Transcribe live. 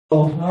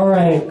All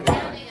right,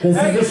 this is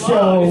the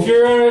show.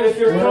 If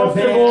you're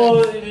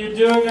comfortable, you're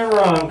doing it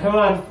wrong. Come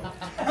on.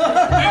 Dude,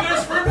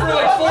 there's room for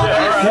like 4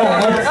 people.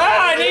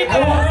 I need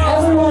that.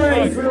 Everyone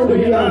is real to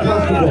be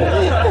uncomfortable.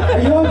 Are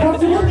you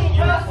uncomfortable?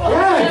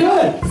 Yeah,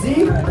 good.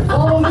 See?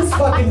 Follow this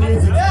fucking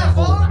music. Yeah,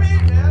 follow me,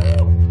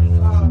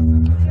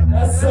 man.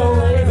 That's so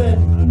Raven.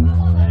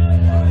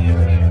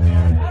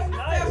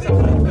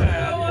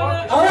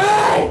 All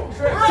right!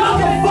 Shut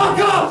the fuck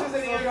up!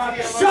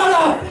 Shut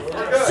up!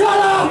 Shut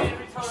up!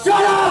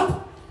 Shut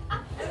up!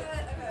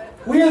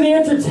 We are the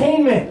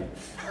entertainment.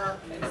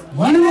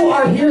 You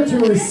are here to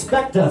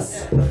respect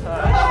us in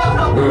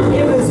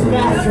this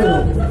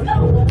bathroom.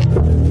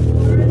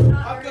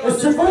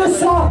 It's your first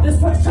song.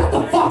 Shut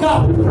the fuck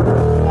up!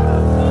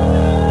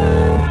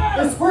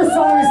 This first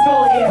song is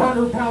called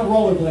 800-pound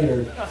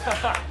rollerblader.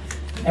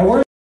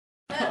 And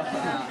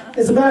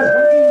it's about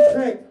hooking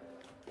trick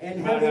and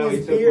having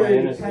his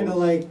beard kind of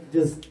like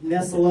just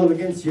nestle up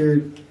against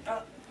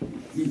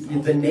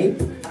the nape,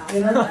 you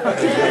know?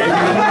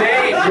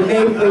 The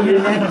nape of your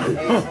neck.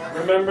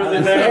 Remember the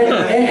name?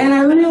 And I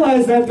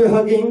realized after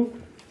hugging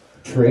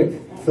Trick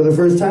for the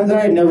first time that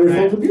I had never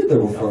felt a beard there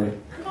before.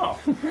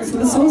 That's what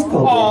the song's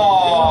called.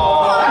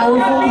 I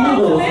never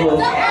felt a beard there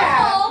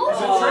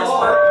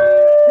before.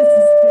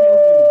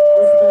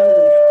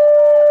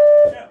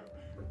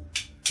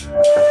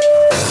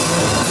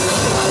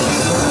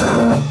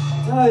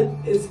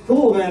 It's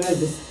cool, man. I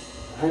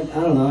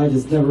don't know. I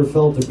just never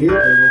felt a beard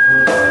there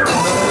before.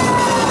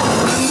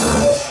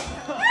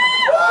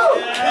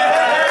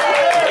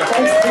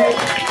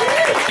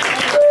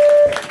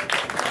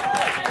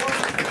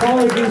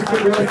 Apologies to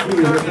the rest of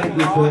you. Thank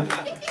you, sir.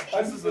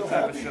 This is the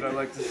type of shit I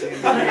like to see.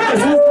 Is that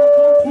a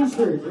black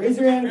t-shirt? Raise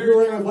your hand if you're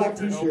wearing a black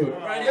t-shirt. You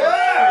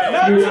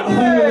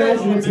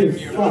unimaginative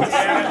fucks.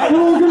 I'm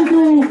gonna go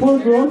to a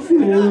punk rock show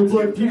wearing a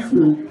black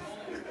t-shirt.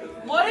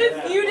 What if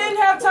you didn't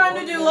have time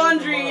to do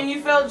laundry and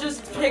you felt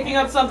just picking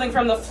up something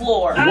from the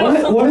floor?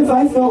 What if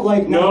I felt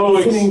like No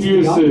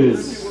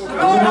excuses.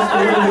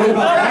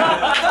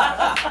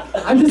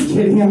 I'm just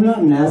kidding. I'm not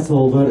an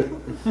asshole, but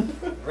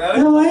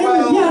no, I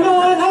am. Yeah,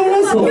 no, I'm an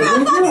asshole. You're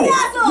a fucking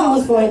asshole. No,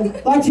 it's fine.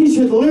 Black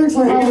t-shirt. The lyrics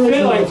are We how can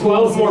fit like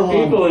 12 more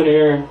people in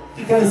here.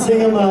 You gotta sing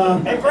them.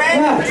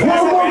 Yeah,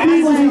 12 more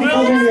people need to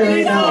come in here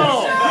right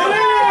now.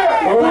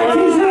 Black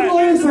t-shirt. The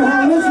lyrics are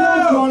how much if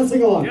you want to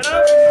sing along.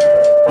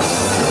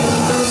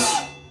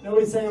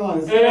 Nobody sang along.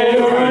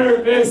 Hey, we're under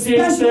 15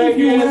 Especially if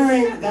you're seconds.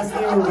 wearing, that's the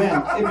name of the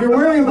band. If you're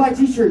wearing a black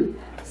t-shirt,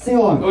 sing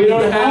along. We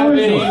don't have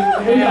any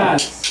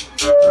hats.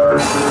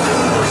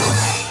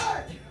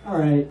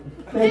 Alright,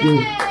 thank you.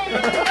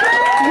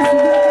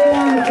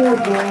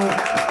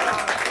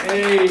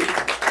 Hey,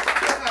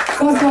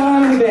 That's all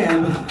I'm in the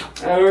band.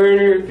 we're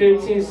under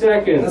 15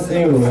 seconds. That's the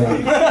name of the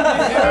band.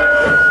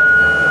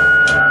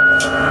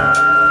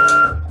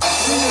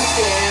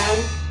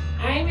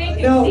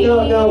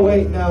 No,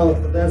 wait, no.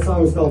 That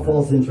song was called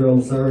False Intro,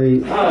 I'm sorry.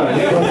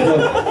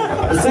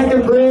 The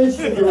second bridge,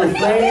 the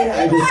refrain,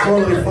 I just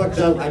totally fucked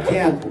up. I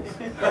can't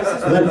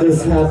let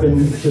this happen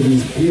to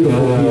these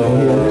beautiful people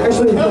here.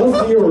 Actually, those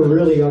of you are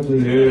really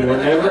ugly. Dude, we're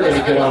never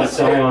gonna get on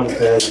Scion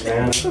Fest,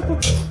 man.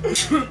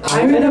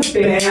 I'm in a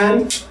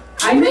band.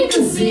 I make a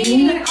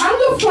zine. I'm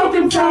the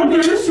fucking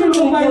foundation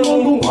of my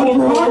local punk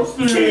rock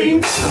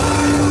scene.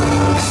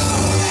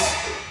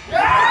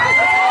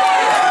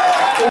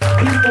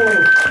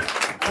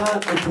 Not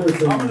a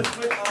person.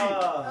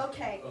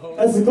 Okay.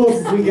 That's the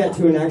closest we get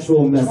to an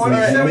actual message. I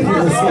was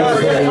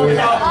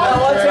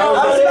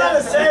about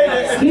to say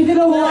this. Speaking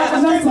of lack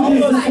of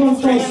messages, this one's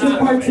called Shit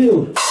Part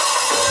 2.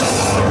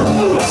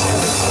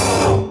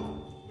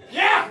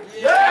 Yeah!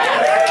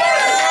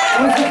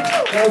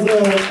 That was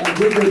a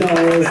bigger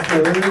dollar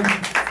cover.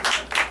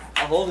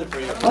 I'll hold it for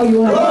you. Oh, you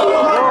want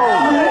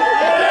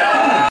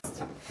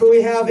to? So we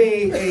have a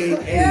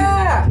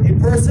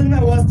person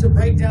that wants to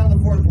break down the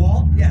fourth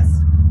wall? Yes.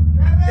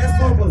 Yes,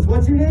 vocalist.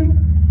 What's your name?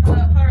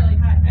 Harley,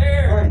 hi.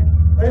 All right.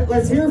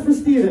 Let's hear it for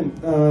Steven.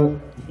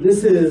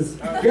 This is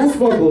guest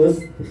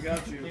vocalist.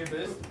 Got you.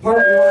 Part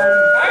 1. I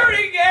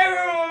already gave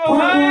her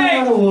Part 1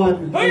 out of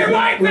 1. Put your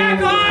mic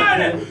back on!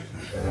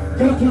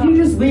 Can you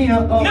just lean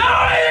up? Oh. No,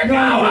 you're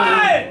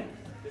going!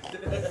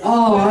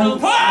 Oh,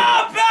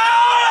 Pop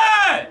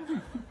out!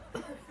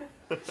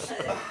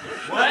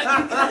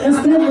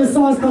 this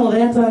song's called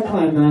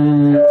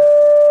Anticlimax.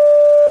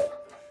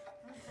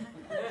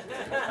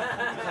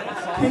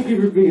 Thank you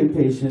for being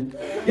patient.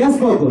 Yes,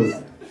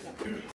 vocalist.